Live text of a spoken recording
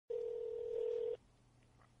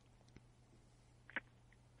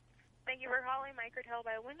Thank you for calling Microtel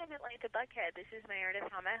by Wyndham Atlanta Buckhead. This is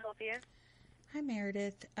Meredith. How may I help you? Hi,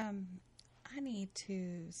 Meredith. I need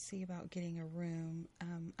to see about getting a room.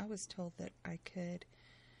 I was told that I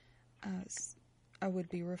would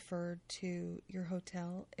be referred to your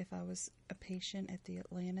hotel if I was a patient at the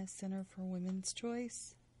Atlanta Center for Women's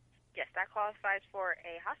Choice. Yes, that qualifies for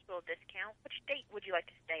a hospital discount. Which date would you like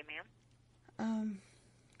to stay, ma'am?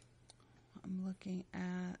 I'm looking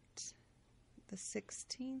at the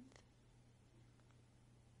 16th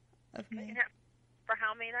of May. For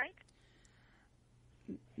how many nights?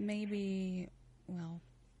 Maybe, well,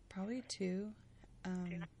 probably two.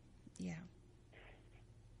 Yeah.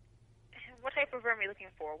 What type of room are you looking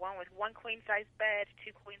for? One with one queen-size bed,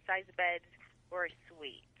 two queen-size beds, or a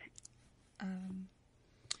suite?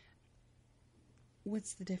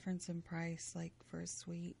 What's the difference in price, like, for a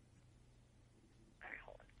suite? All right,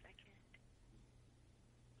 hold on a second.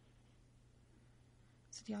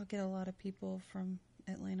 So do y'all get a lot of people from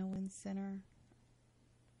Atlanta Women's Center?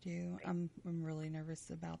 I'm really nervous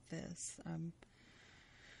about this. Can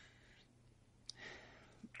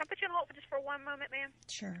I put you on hold just for one moment, ma'am?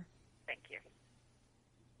 Sure. Thank you.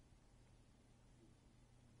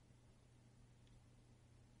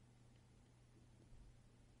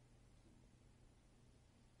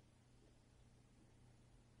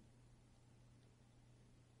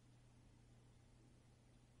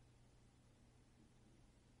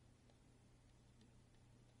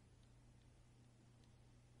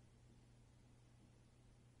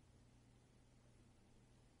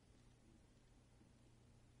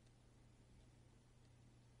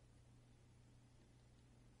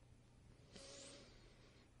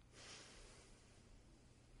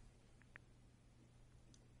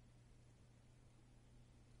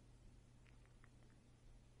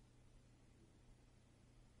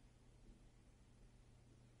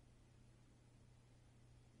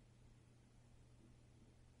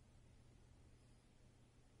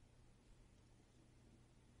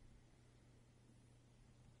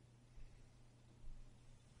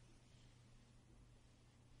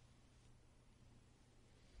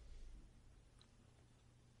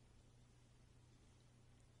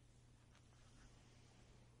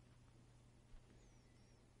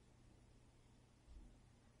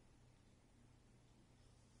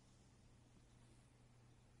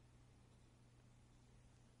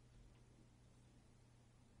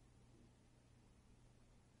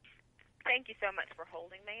 Thank you so much for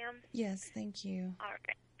holding, ma'am. Yes, thank you. All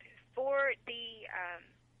right. For the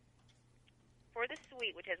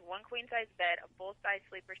suite, which has one queen-size bed, a full-size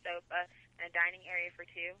sleeper sofa, and a dining area for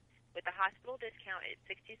two, with the hospital discount, it's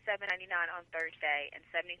 $67.99 on Thursday and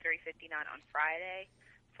 $73.59 on Friday,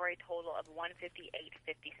 for a total of $158.57.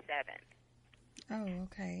 Oh,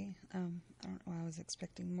 okay. I don't know. I was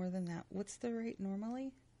expecting more than that. What's the rate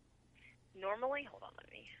normally? Normally, hold on, let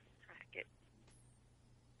me try to get.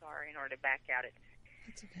 Sorry, in order to back out it.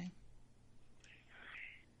 That's okay.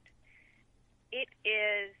 It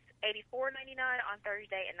is $84.99 on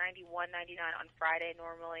Thursday and $91.99 on Friday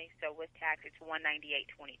normally. So with tax, it's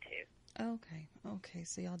 $198.22. Okay.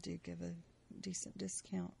 So y'all do give a decent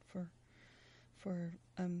discount for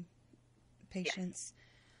patients.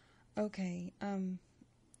 Yes. Okay.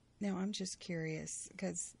 Now I'm just curious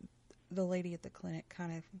because the lady at the clinic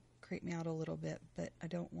kind of creeped me out a little bit, but I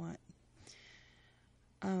don't want.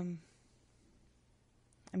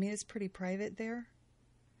 I mean, it's pretty private there.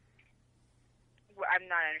 Well, I'm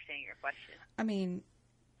not understanding your question. I mean,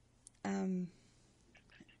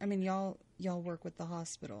 y'all work with the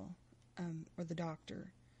hospital, or the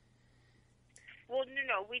doctor. Well,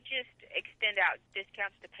 no, we just extend out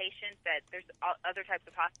discounts to patients. That there's other types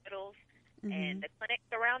of hospitals and the clinics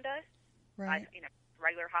around us, right?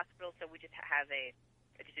 Regular hospitals. So we just have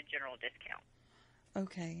just a general discount.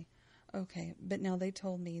 Okay, but now they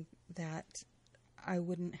told me that I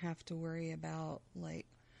wouldn't have to worry about, like,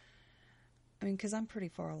 I mean, because I'm pretty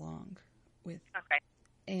far along with,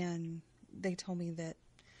 and they told me that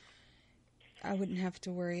I wouldn't have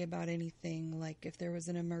to worry about anything, like if there was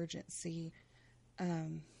an emergency.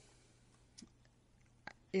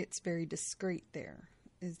 It's very discreet there.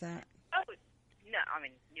 Is that? Oh, no, I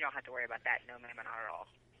mean, you don't have to worry about that. No, ma'am, not at all.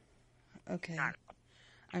 Okay. Not at all.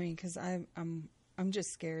 I mean, because I'm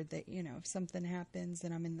just scared that, if something happens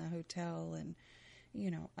and I'm in the hotel and,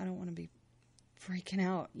 I don't want to be freaking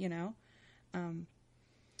out,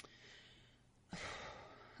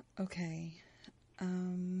 Okay.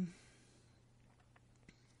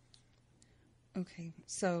 Okay.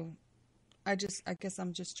 So I guess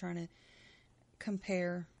I'm just trying to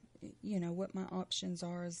compare, what my options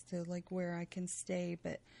are as to, like, where I can stay.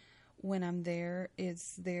 But when I'm there,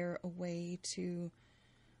 is there a way to,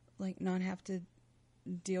 like not have to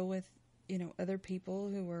deal with, other people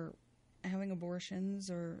who are having abortions,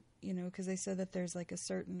 or, because they said that there's like a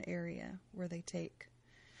certain area where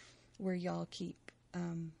y'all keep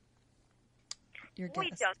your guests.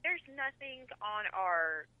 We don't. There's nothing on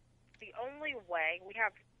the only way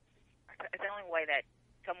that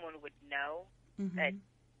someone would know that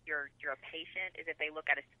you're a patient is if they look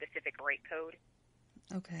at a specific rate code.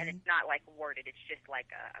 Okay. And it's not like worded, it's just like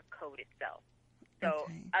a code itself. So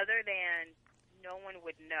other than no one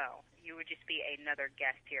would know, you would just be another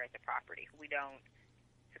guest here at the property. We don't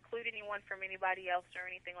seclude anyone from anybody else or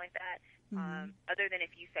anything like that. Other than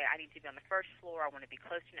if you say, I need to be on the first floor, I want to be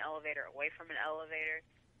close to an elevator, away from an elevator.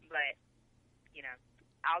 But,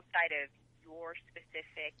 outside of your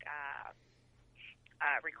specific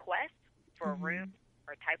request for a room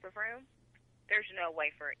or type of room, there's no way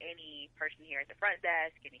for any person here at the front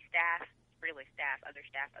desk, any staff, other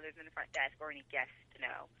staff other than the front desk, or any guests to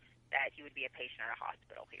know that you would be a patient at a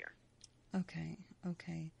hospital here. Okay.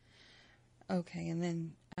 And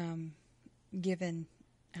then, given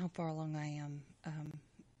how far along I am,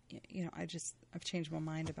 I've changed my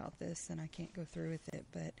mind about this and I can't go through with it,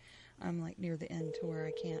 but I'm like near the end to where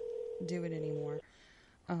I can't do it anymore.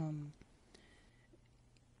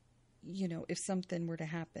 If something were to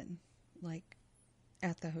happen, like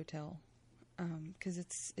at the hotel, because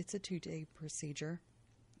it's a 2-day procedure.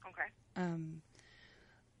 Okay.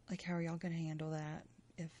 Like, how are y'all going to handle that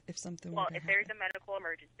if something were to happen? Well, if there's a medical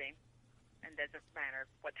emergency, and doesn't matter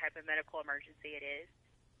what type of medical emergency it is,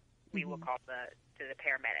 we will call the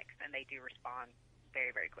paramedics, and they do respond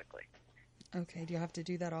very, very quickly. Okay. Do you have to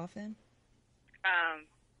do that often? Can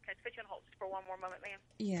I put you on hold just for one more moment, ma'am?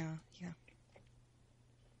 Yeah.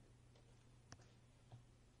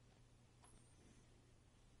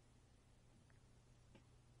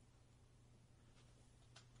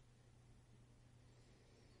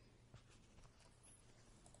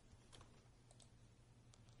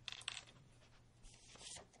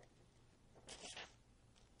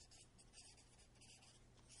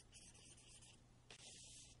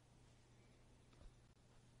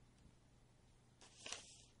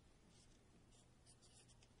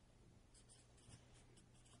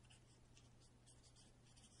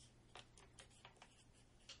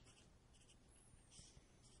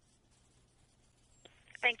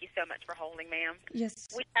 Thank you so much for holding, ma'am. Yes.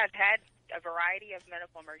 We have had a variety of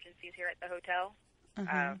medical emergencies here at the hotel.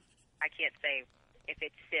 I can't say if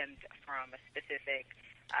it stemmed from a specific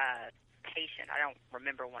patient. I don't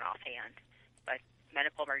remember one offhand, but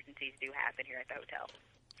medical emergencies do happen here at the hotel.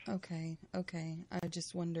 Okay. I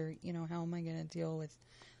just wonder, how am I going to deal with,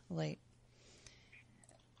 like,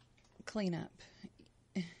 cleanup?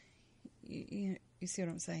 You see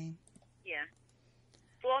what I'm saying? Yeah.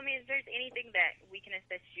 Well, I mean, if there's anything that we can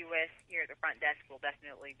assist you with here at the front desk, we'll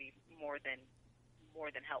definitely be more than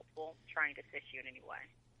helpful trying to assist you in any way.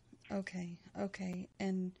 Okay.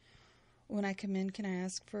 And when I come in, can I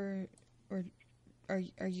ask for, or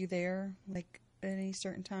are you there, like, at any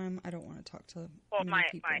certain time? I don't want to talk to many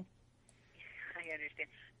people. I understand.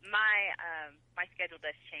 My schedule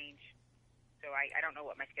does change, so I don't know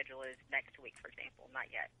what my schedule is next week, for example.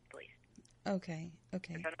 Not yet, at least. Okay.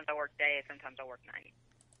 Sometimes I work day, sometimes I work night.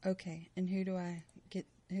 Okay. And who do I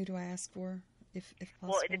ask for, if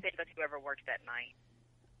possible? Well, it depends on whoever works that night.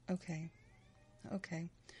 Okay.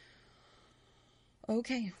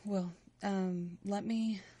 Well, let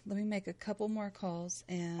me make a couple more calls,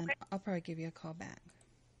 and I'll probably give you a call back.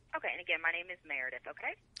 Okay. And again, my name is Meredith.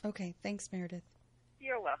 Okay. Okay. Thanks, Meredith.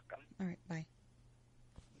 You're welcome. All right. Bye.